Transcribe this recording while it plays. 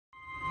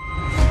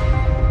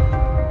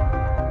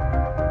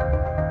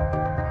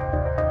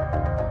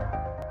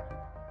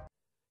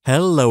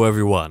Hello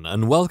everyone,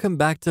 and welcome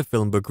back to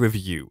FilmBook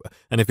Review,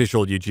 an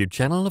official YouTube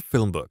channel of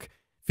FilmBook.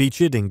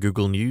 Featured in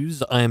Google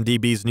News,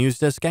 IMDb's news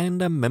desk,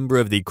 and a member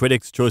of the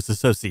Critics' Choice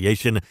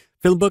Association,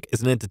 FilmBook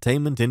is an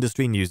entertainment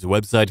industry news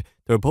website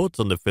that reports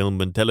on the film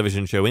and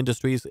television show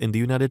industries in the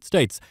United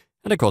States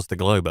and across the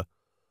globe.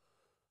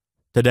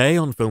 Today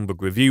on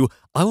FilmBook Review,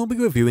 I will be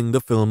reviewing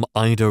the film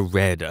Ida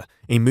Red,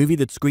 a movie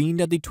that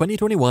screened at the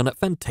 2021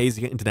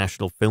 Fantasia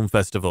International Film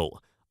Festival.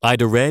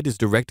 Ida Red is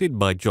directed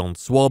by Jon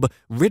Swab,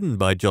 written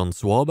by Jon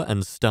Swab,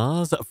 and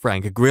stars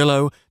Frank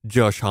Grillo,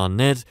 Josh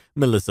Hartnett,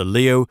 Melissa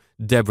Leo,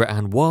 Deborah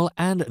Ann Wall,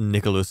 and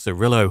Nicholas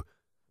Cirillo.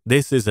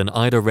 This is an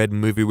Ida Red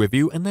movie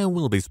review, and there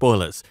will be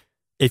spoilers.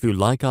 If you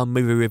like our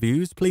movie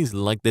reviews, please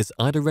like this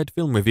Ida Red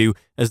film review,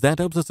 as that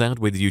helps us out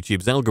with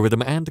YouTube's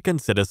algorithm, and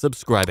consider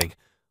subscribing.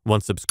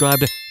 Once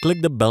subscribed,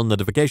 click the bell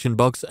notification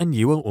box and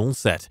you are all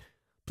set.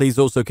 Please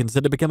also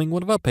consider becoming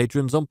one of our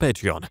patrons on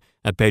Patreon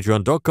at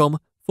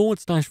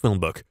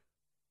patreon.com/filmbook.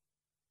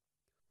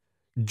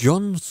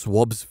 Jon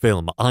Swab's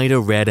film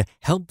Ida Red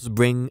helps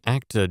bring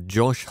actor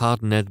Josh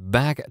Hartnett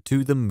back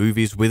to the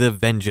movies with a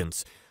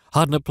vengeance.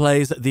 Hartnett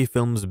plays the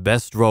film's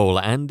best role,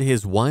 and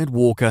his Wyatt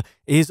Walker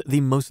is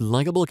the most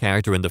likable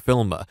character in the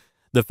film.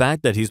 The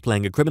fact that he's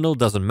playing a criminal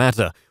doesn't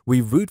matter.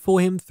 We root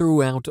for him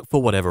throughout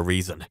for whatever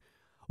reason.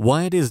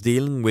 Wyatt is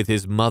dealing with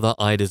his mother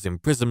Ida's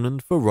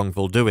imprisonment for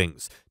wrongful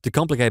doings. To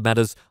complicate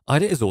matters,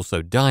 Ida is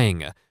also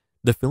dying.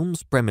 The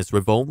film's premise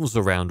revolves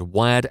around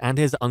Wyatt and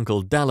his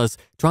uncle Dallas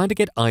trying to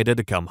get Ida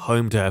to come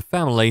home to her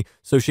family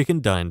so she can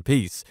die in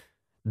peace.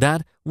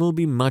 That will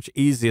be much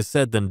easier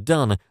said than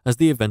done as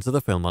the events of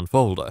the film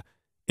unfold.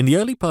 In the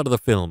early part of the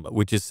film,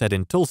 which is set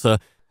in Tulsa,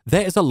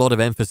 there is a lot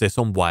of emphasis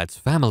on Wyatt's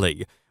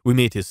family. We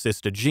meet his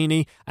sister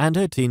Jeannie and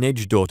her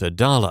teenage daughter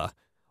Darla.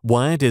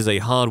 Wyatt is a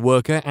hard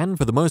worker and,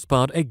 for the most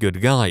part, a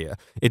good guy.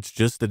 It's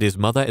just that his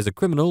mother is a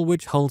criminal,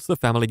 which holds the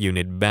family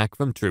unit back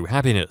from true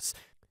happiness.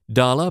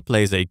 Darla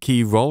plays a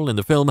key role in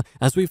the film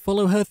as we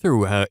follow her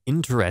through her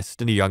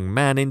interest in a young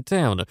man in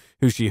town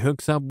who she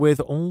hooks up with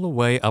all the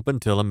way up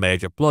until a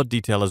major plot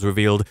detail is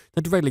revealed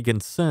that directly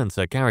concerns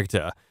her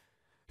character.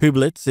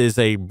 Hublitz is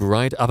a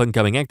bright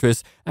up-and-coming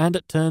actress and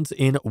turns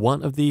in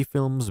one of the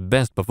film's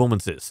best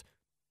performances.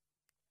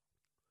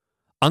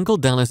 Uncle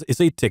Dallas is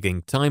a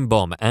ticking time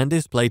bomb and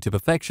is played to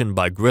perfection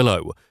by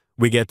Grillo.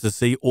 We get to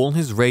see all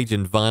his rage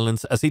and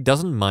violence as he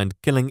doesn't mind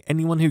killing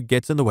anyone who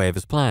gets in the way of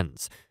his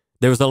plans.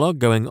 There is a lot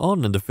going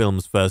on in the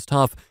film's first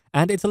half,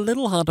 and it's a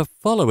little hard to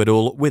follow it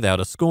all without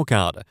a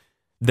scorecard.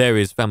 There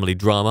is family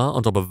drama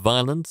on top of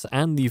violence,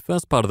 and the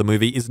first part of the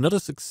movie is not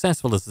as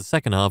successful as the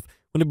second half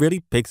when it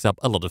really picks up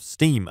a lot of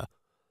steam.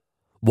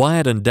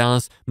 Wyatt and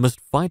Dallas must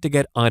fight to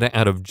get Ida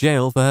out of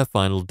jail for her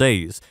final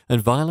days,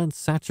 and violence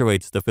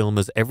saturates the film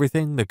as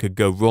everything that could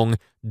go wrong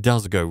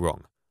does go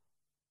wrong.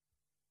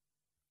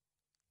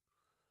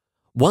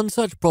 One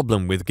such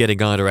problem with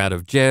getting Ida out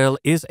of jail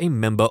is a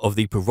member of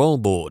the parole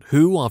board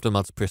who, after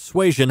much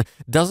persuasion,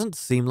 doesn't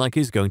seem like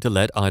he's going to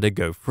let Ida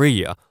go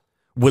free.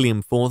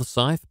 William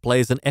Forsythe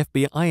plays an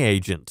FBI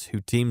agent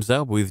who teams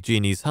up with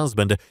Jeannie's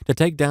husband to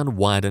take down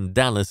Wyatt and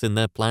Dallas in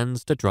their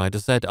plans to try to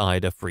set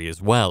Ida free as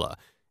well.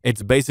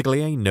 It's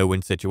basically a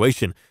no-win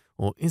situation,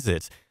 or is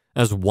it,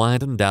 as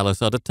Wyatt and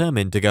Dallas are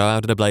determined to go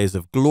out in a blaze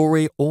of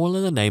glory, all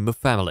in the name of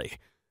family.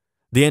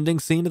 The ending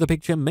scene of the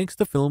picture makes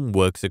the film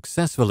work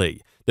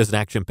successfully. There's an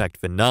action-packed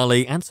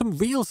finale and some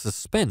real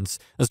suspense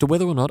as to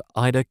whether or not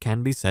Ida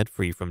can be set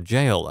free from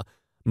jail.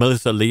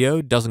 Melissa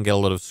Leo doesn't get a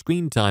lot of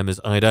screen time as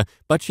Ida,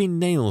 but she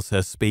nails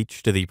her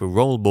speech to the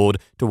parole board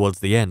towards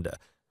the end.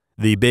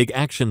 The big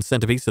action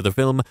centerpiece of the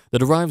film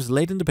that arrives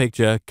late in the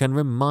picture can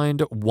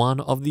remind one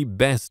of the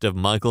best of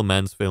Michael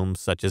Mann's films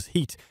such as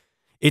Heat.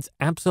 It's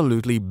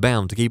absolutely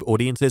bound to keep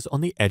audiences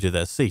on the edge of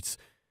their seats.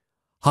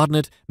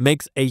 Hartnett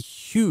makes a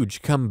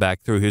huge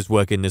comeback through his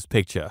work in this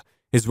picture.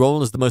 His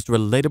role is the most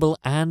relatable,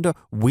 and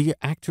we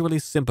actually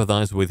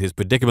sympathize with his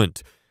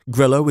predicament.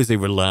 Grillo is a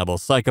reliable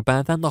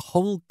psychopath, and the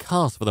whole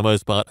cast for the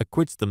most part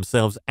acquits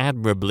themselves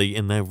admirably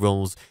in their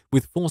roles,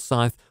 with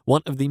Forsythe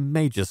one of the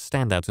major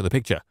standouts of the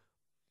picture.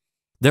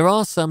 There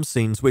are some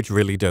scenes which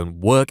really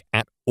don't work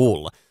at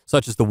all,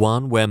 such as the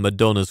one where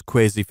Madonna's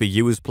Crazy For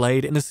You is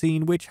played in a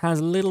scene which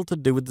has little to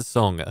do with the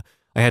song.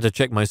 I had to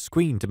check my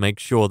screen to make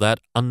sure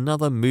that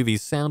another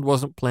movie's sound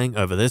wasn't playing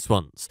over this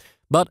one's.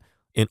 But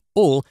in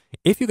all,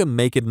 if you can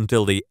make it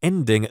until the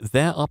ending,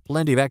 there are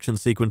plenty of action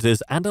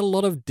sequences and a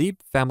lot of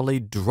deep family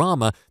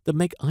drama that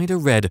make Ida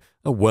Red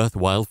a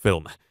worthwhile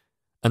film.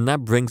 And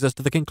that brings us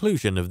to the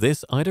conclusion of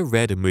this Ida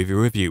Red movie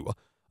review.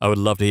 I would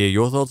love to hear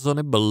your thoughts on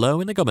it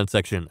below in the comment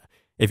section.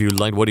 If you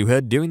liked what you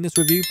heard during this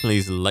review,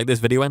 please like this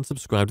video and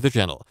subscribe to the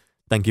channel.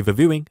 Thank you for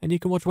viewing, and you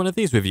can watch one of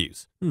these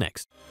reviews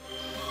next.